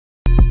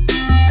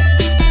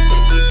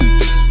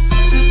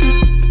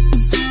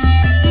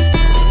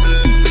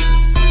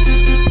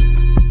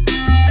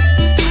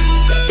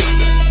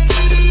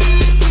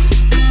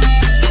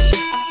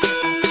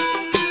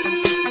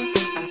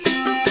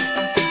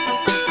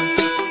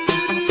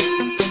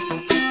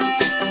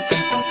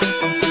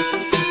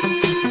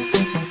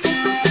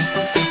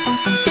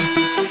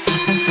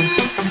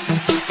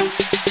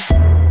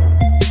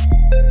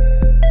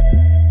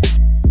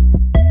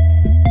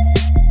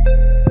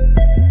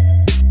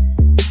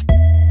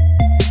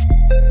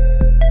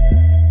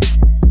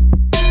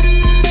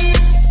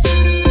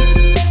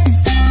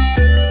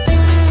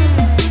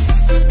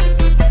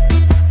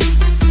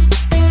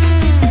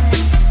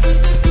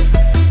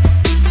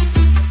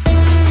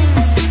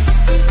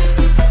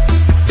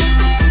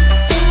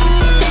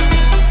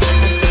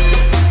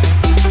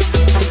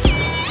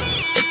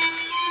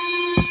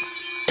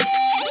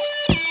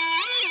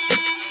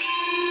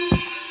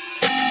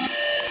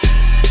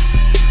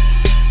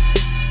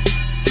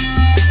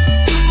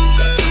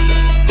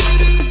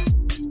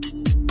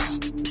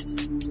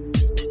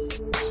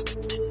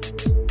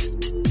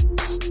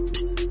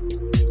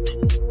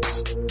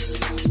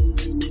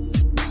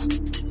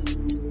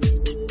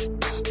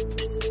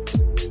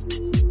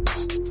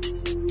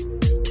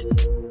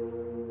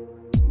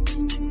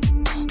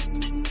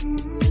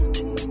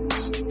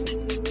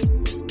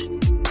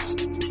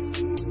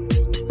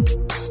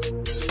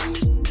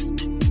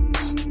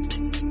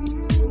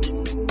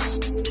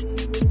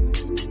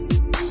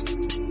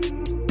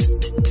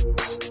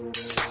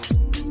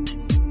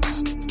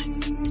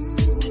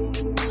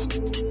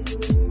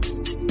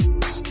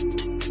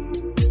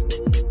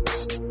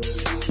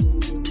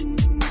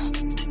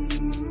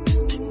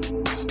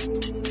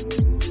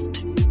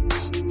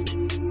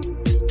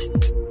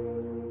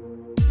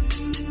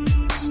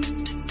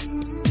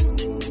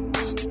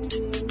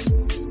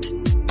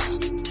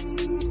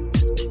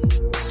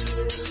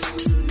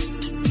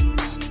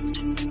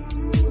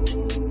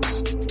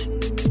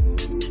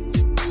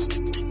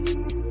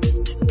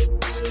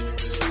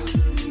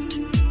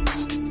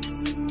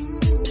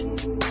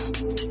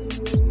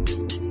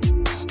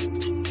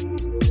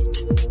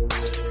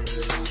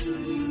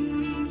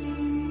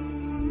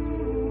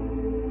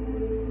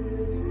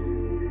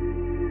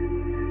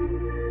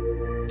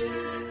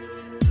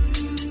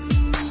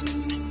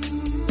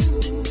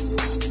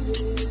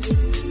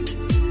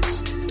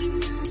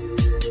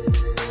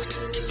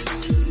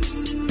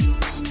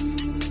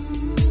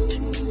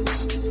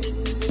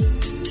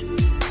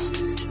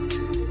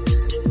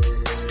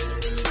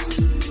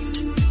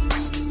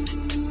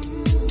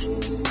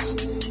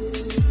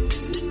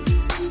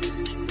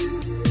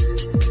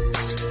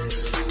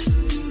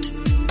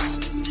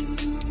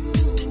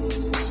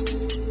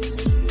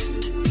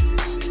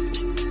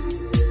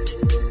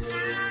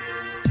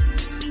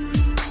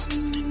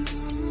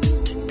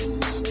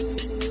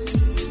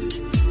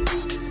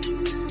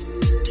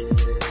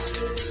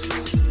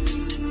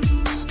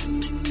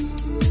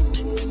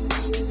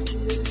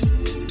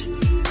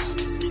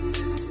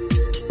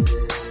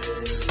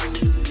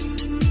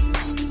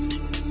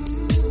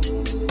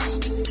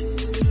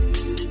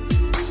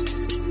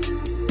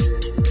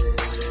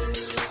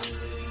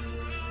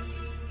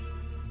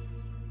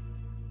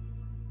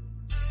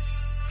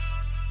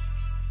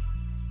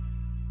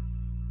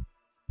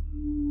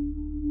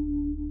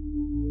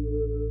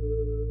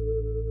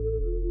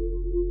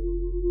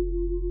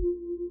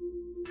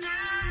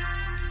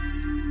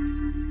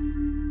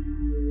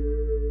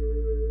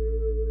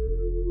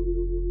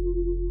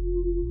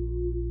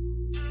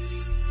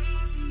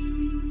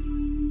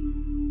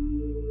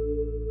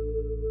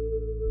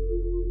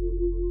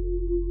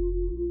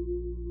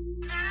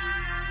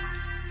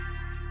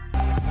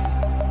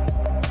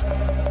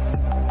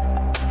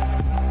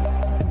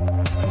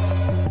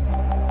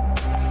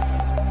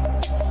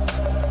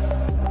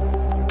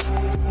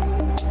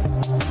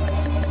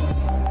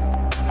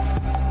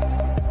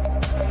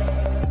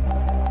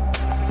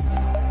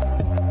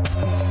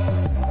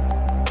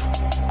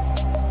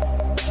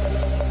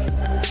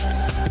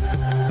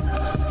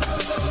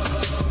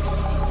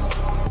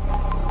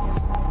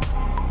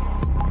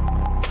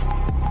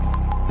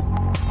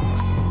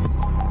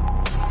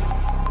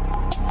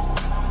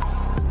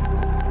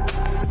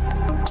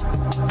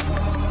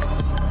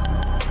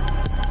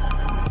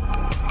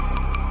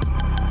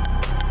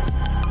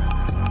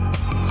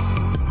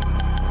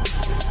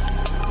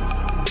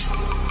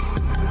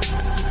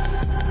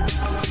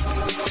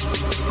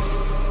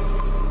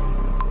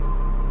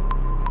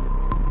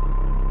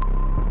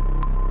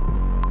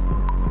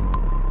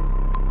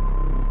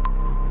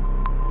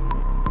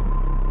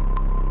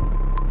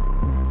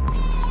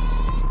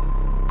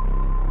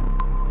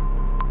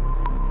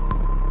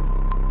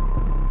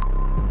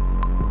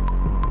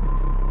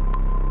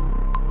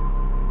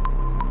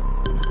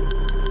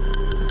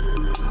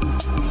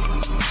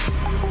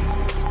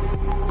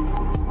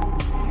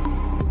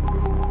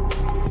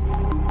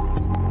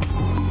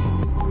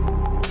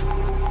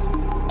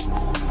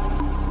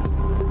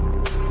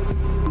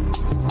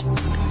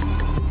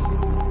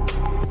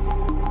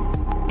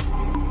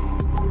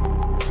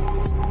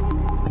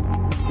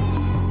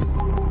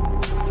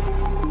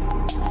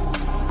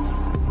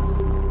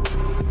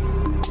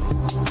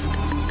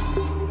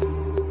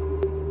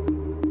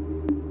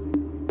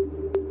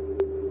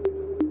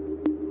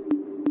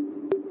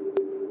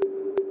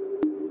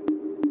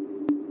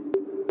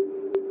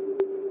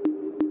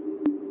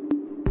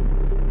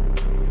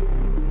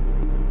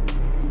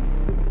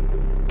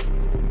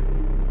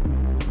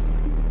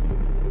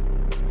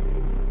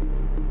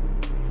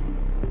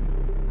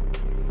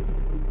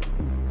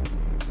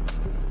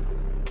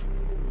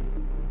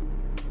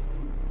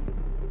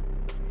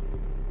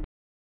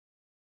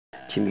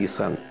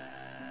Чингисхан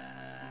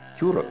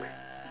тюрок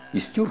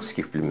из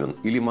тюркских племен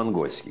или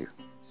монгольских.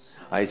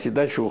 А если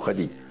дальше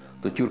уходить,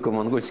 то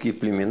тюрко-монгольские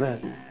племена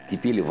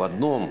кипели в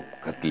одном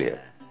котле.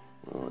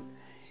 Вот.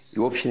 И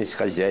общность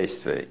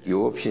хозяйства, и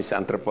общность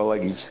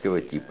антропологического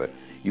типа,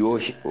 и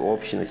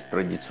общность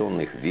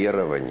традиционных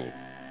верований.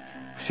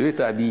 Все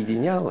это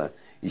объединяло.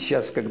 И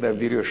сейчас, когда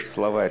берешь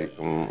словарь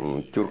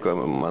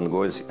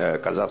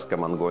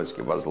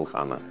казахско-монгольский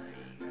Базылхана,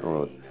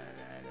 вот,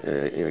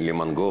 или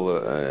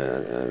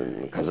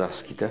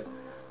монголо-казахский, да,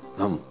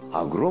 там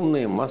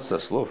огромная масса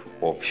слов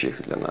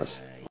общих для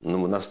нас. Но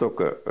мы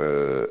настолько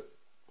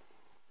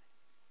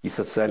и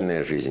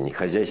социальная жизнь, и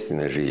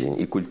хозяйственная жизнь,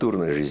 и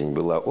культурная жизнь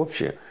была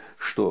общая,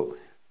 что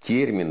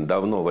термин,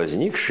 давно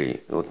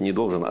возникший, вот, не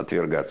должен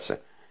отвергаться.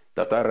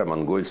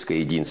 Татаро-монгольское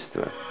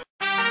единство.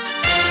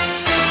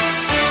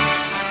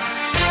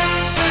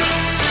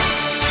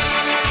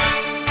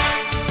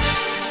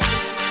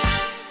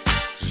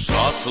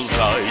 Жасыл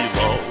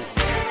жайлау,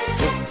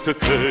 түкті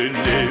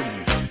кілем,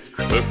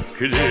 көк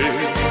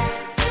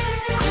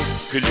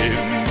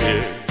кілемде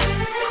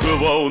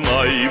көп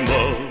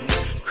аунаймын,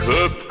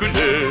 көп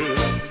кілем.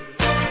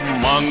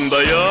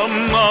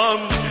 Маңдайымнан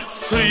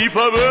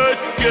сыйпап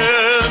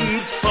өткен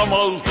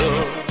самалды,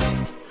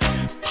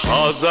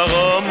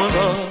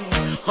 қазағымнан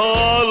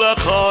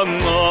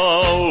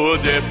алақанау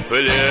деп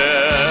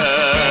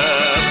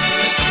білем.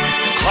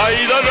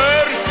 Қайда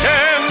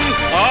көрсем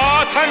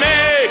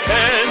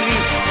атамекен,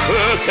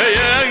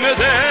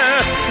 көкейіңде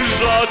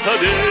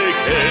жатады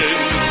екен.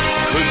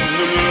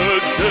 Күннің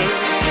өзі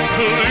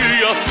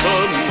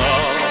ұясына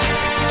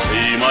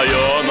қимай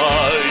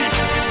оңай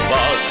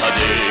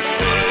батады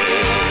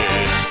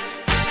екен.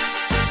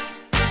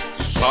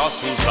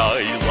 Жасыл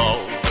жайлау,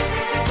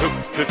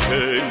 түкті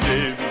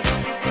кілем,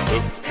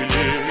 көк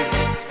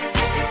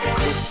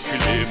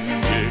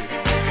кілемде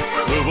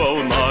көп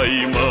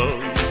аунаймын,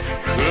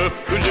 көп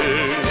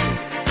кілем.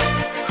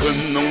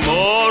 Күннің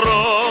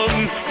нұрын,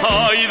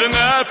 айдың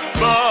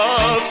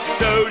әппақ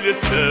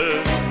сәулесі,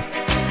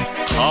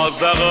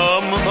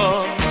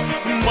 қазағымнан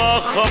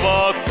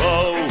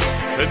махаббат-ау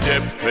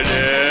деп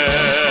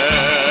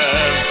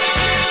білем.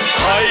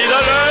 Қайда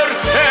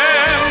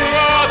көрсем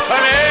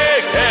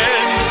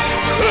атамекен,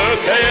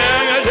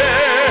 көкейіңде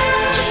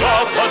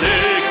жатады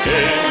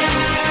екен.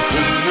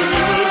 Күннің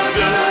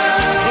өзі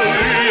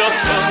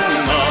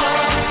ұясына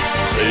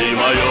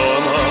қимай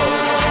оңай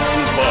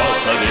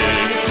батады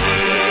екен.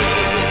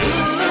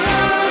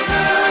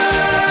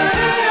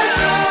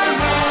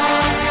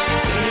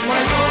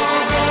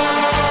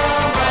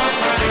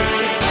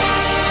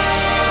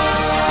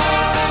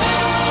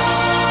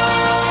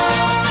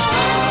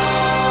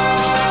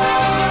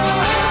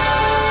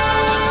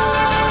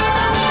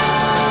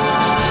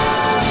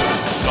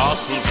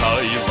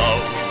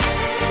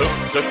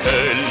 Түкті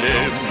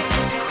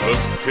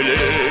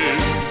кілем,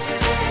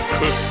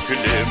 көк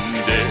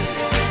кілемде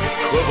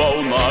көп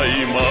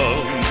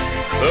аунаймын,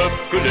 көп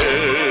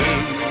кілем.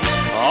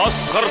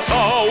 Асқар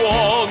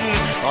тауын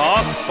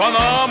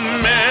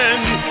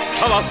аспаныммен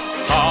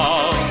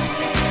таласқан,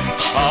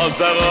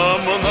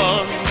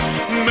 қазағымнан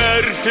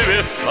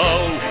мәртебе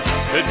сал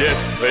деп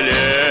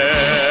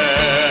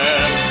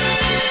білем.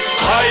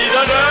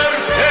 Қайда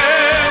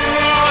көрсем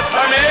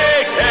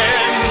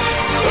атамекен,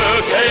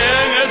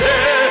 көкейіңде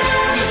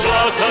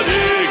жатады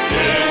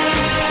екен.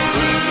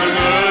 Күннің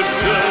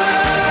өзі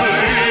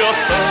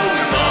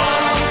ұясына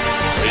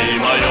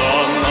қимай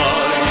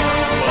оңай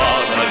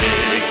батады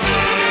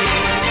екен.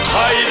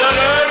 Қайда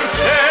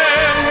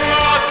көрсем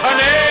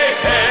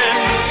атамекен,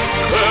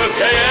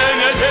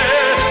 көкейіңде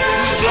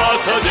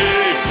жатады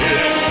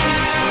екен.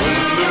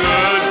 Күннің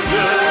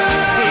өзі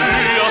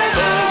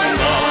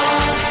ұясына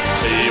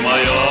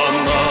қимай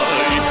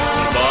оңай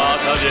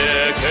батады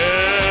екен.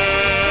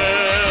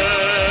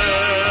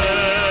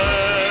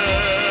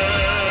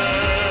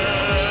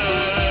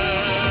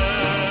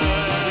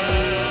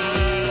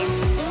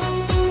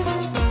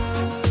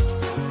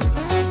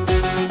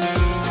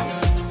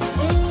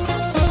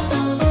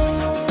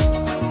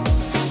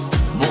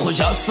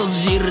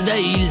 Жассыз жерде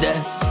илде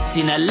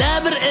сен әлі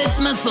бір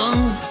етмесің,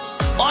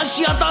 аш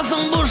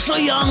ятасың бұш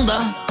ұяңда,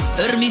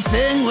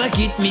 үрмейсің вә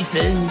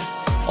кетмейсің.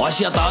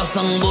 Аш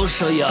ятасың бұш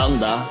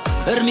ұяңда,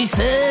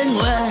 үрмейсің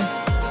вә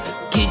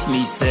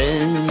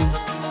кетмейсің.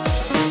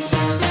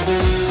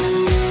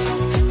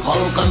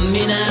 Халқым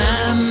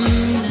менем,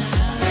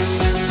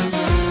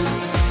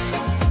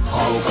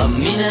 халқым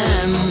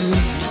менем,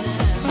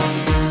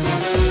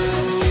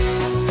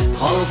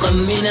 халқым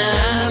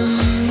менем,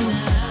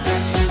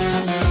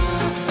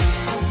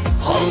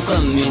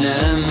 халқым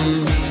менем.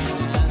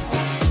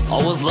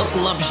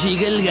 Ауызлықлап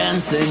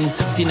жегілгенсің,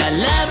 сен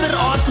әлі бір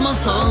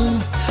атмысың.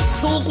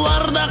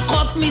 Суықларда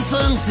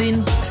қатмайсың сен,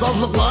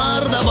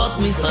 сазлықларда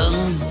батмайсың.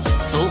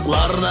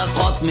 Суықларда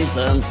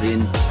қатмайсың сен,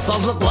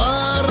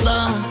 сазлықларда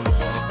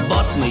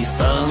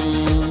батмайсың.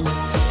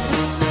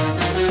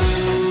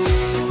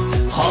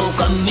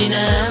 Халқым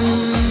менем,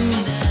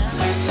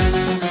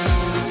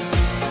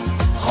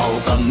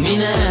 халқым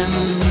менем,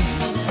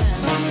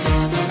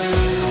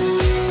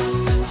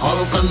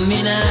 Halkım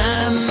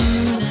minem,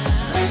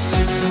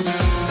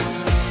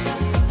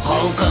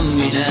 halkım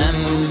minem.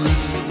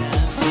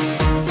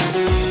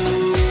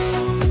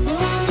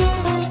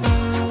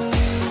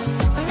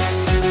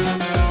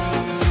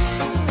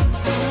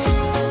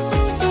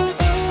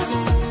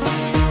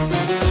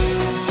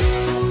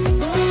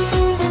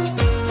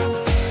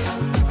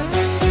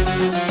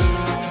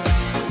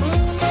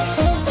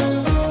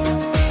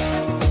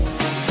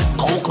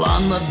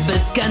 Koklanıp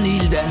bitken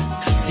ilde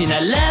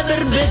sinelle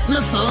bir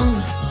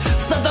bitmesin.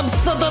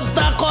 Satıp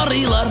da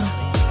qarıylar,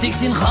 tek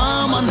sen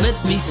haman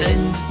bitmisen.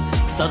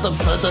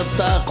 Satıp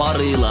da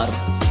qarıylar,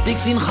 tek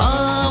sen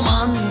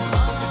haman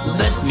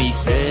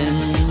bitmisen.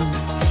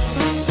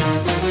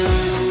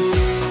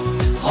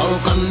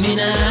 Halkım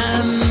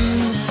minem,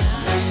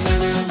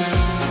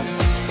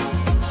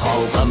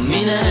 halkım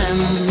minem,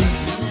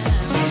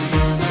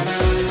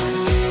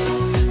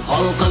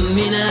 halkım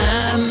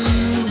minem,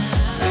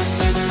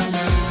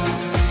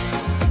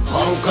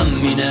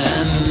 halkım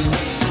minem.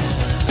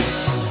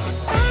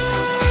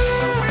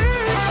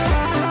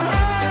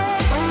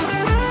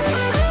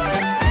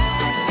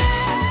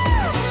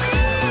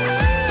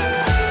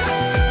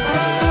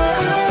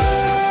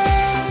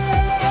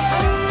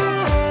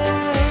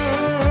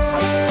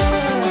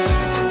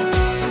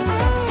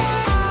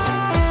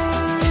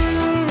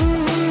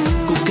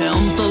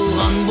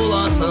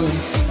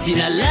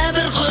 Sinelle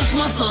bir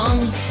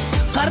koşmasın,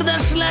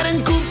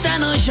 kardeşlerin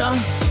kökten aşağı,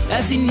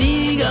 sen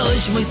niye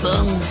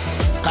uçmuşsun?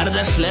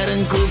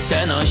 Kardeşlerin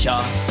kökten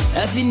aşağı,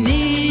 sen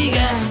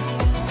niye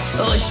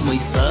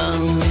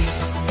uçmuşsun?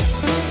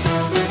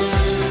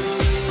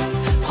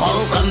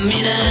 Halkım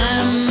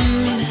minem,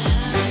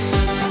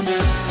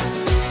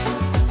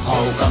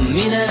 halkım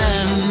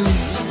minem,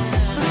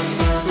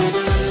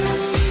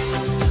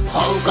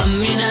 halkım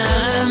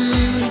minem,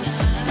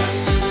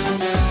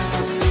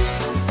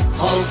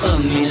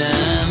 halkım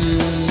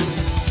minem.